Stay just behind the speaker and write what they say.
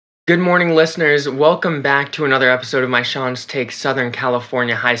Good morning, listeners. Welcome back to another episode of my Sean's Take Southern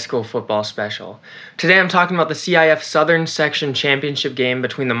California High School Football Special. Today I'm talking about the CIF Southern Section Championship game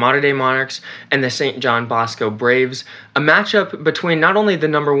between the Mater Dei Monarchs and the St. John Bosco Braves, a matchup between not only the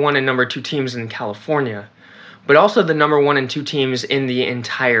number 1 and number 2 teams in California, but also the number 1 and 2 teams in the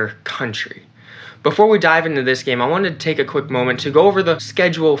entire country. Before we dive into this game, I wanted to take a quick moment to go over the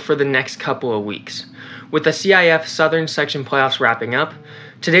schedule for the next couple of weeks. With the CIF Southern Section playoffs wrapping up,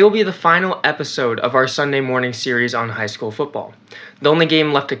 today will be the final episode of our Sunday morning series on high school football. The only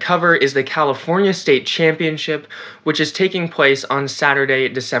game left to cover is the California State Championship, which is taking place on Saturday,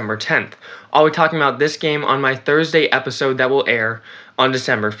 December 10th. I'll be talking about this game on my Thursday episode that will air on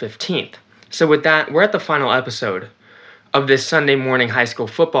December 15th. So with that, we're at the final episode of this Sunday morning high school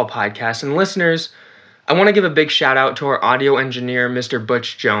football podcast. And listeners, I want to give a big shout out to our audio engineer, Mr.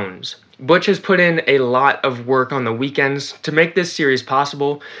 Butch Jones. Butch has put in a lot of work on the weekends to make this series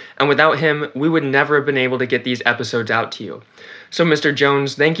possible, and without him, we would never have been able to get these episodes out to you. So Mr.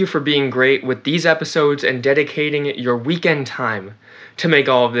 Jones, thank you for being great with these episodes and dedicating your weekend time to make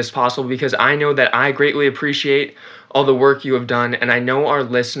all of this possible, because I know that I greatly appreciate all the work you have done, and I know our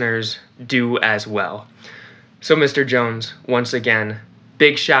listeners do as well. So Mr. Jones, once again,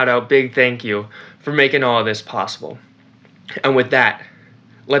 big shout out, big thank you for making all of this possible. And with that,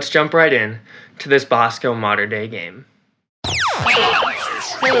 let's jump right in to this Bosco Mater Dei game. 5,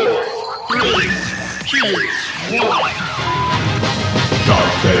 4, 3, 2, 1.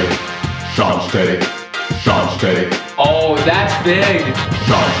 Sean steady. Oh, that's big.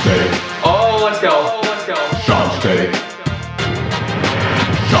 Sean steady. Oh, let's go. Sean steady.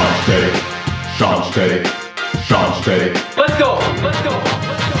 Let's go.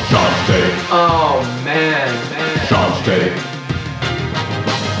 Sean steady. Oh, man. Sean steady.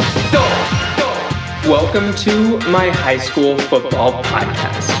 Go. Welcome to my high school football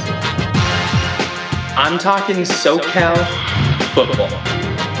podcast. I'm talking SoCal football.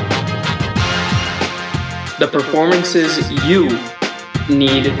 The performances you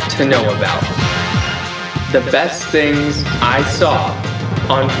need to know about. The best things I saw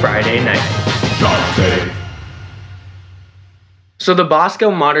on Friday night. Sean steady. So the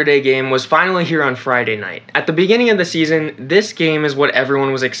Bosco Mater Dei game was finally here on Friday night. At the beginning of the season, this game is what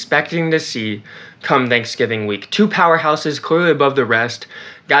everyone was expecting to see come Thanksgiving week. Two powerhouses clearly above the rest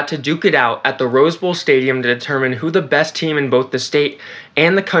got to duke it out at the Rose Bowl Stadium to determine who the best team in both the state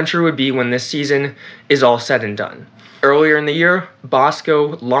and the country would be when this season is all said and done. Earlier in the year,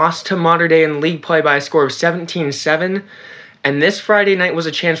 Bosco lost to Mater Dei in league play by a score of 17-7. And this Friday night was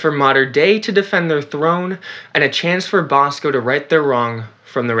a chance for Mater Dei to defend their throne and a chance for Bosco to right their wrong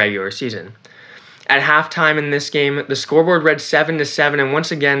from the regular season. At halftime in this game, the scoreboard read 7-7, and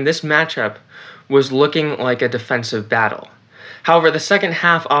once again, this matchup was looking like a defensive battle. However, the second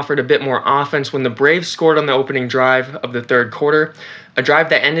half offered a bit more offense when the Braves scored on the opening drive of the third quarter, a drive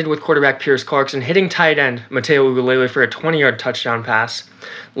that ended with quarterback Pierce Clarkson hitting tight end Mateo Ugalele for a 20-yard touchdown pass.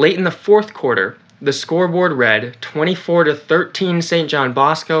 Late in the fourth quarter, the scoreboard read 24-13 St. John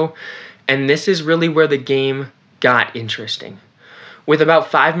Bosco, and this is really where the game got interesting. With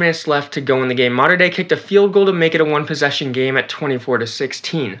about 5 minutes left to go in the game, Mater Dei kicked a field goal to make it a one-possession game at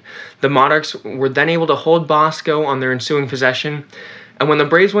 24-16. The Monarchs were then able to hold Bosco on their ensuing possession, and when the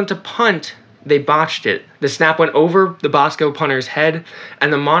Braves went to punt, they botched it. The snap went over the Bosco punter's head,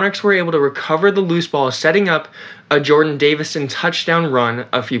 and the Monarchs were able to recover the loose ball, setting up a Jordan Davison touchdown run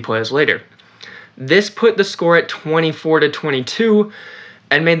a few plays later. This put the score at 24-22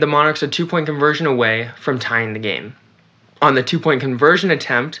 and made the Monarchs a 2-point conversion away from tying the game. On the 2-point conversion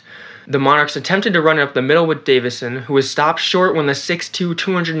attempt, the Monarchs attempted to run it up the middle with Davison, who was stopped short when the 6'2",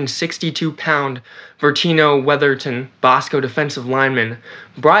 262-pound Bertino Weatherton, Bosco defensive lineman,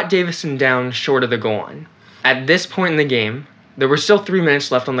 brought Davison down short of the goal line. At this point in the game, there were still 3 minutes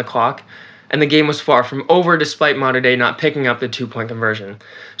left on the clock, and the game was far from over despite Mater Dei not picking up the 2-point conversion.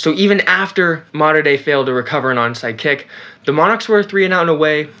 So even after Mater Dei failed to recover an onside kick, the Monarchs were 3-and-out and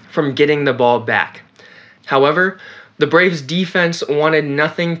away from getting the ball back. However, the Braves' defense wanted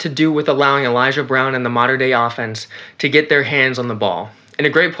nothing to do with allowing Elijah Brown and the Mater Dei offense to get their hands on the ball. In a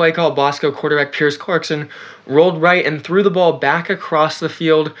great play call, Bosco quarterback Pierce Clarkson rolled right and threw the ball back across the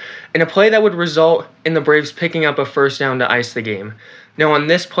field in a play that would result in the Braves picking up a first down to ice the game. Now on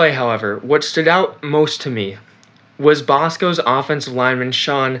this play, however, what stood out most to me was Bosco's offensive lineman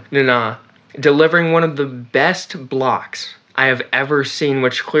Sean Nana delivering one of the best blocks I have ever seen,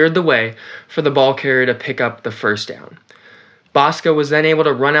 which cleared the way for the ball carrier to pick up the first down. Bosco was then able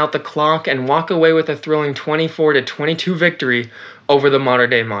to run out the clock and walk away with a thrilling 24-22 victory over the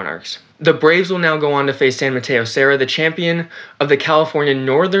modern-day Monarchs. The Braves will now go on to face San Mateo Serra, the champion of the California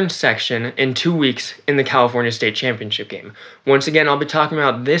Northern Section, in 2 weeks in the California State Championship game. Once again, I'll be talking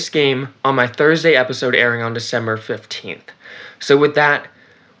about this game on my Thursday episode airing on December 15th. So with that,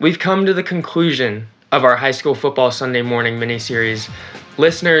 we've come to the conclusion of our High School Football Sunday Morning mini-series.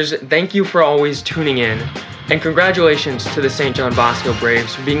 Listeners, thank you for always tuning in, and congratulations to the St. John Bosco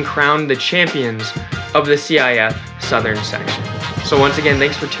Braves for being crowned the champions of the CIF Southern Section. So once again,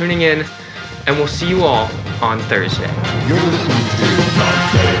 thanks for tuning in, and we'll see you all on Thursday. You're listening to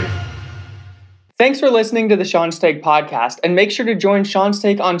Sean's Take. Thanks for listening to the Sean's Take podcast, and make sure to join Sean's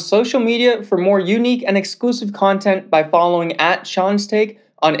Take on social media for more unique and exclusive content by following @Sean's Take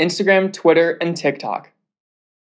on Instagram, Twitter, and TikTok.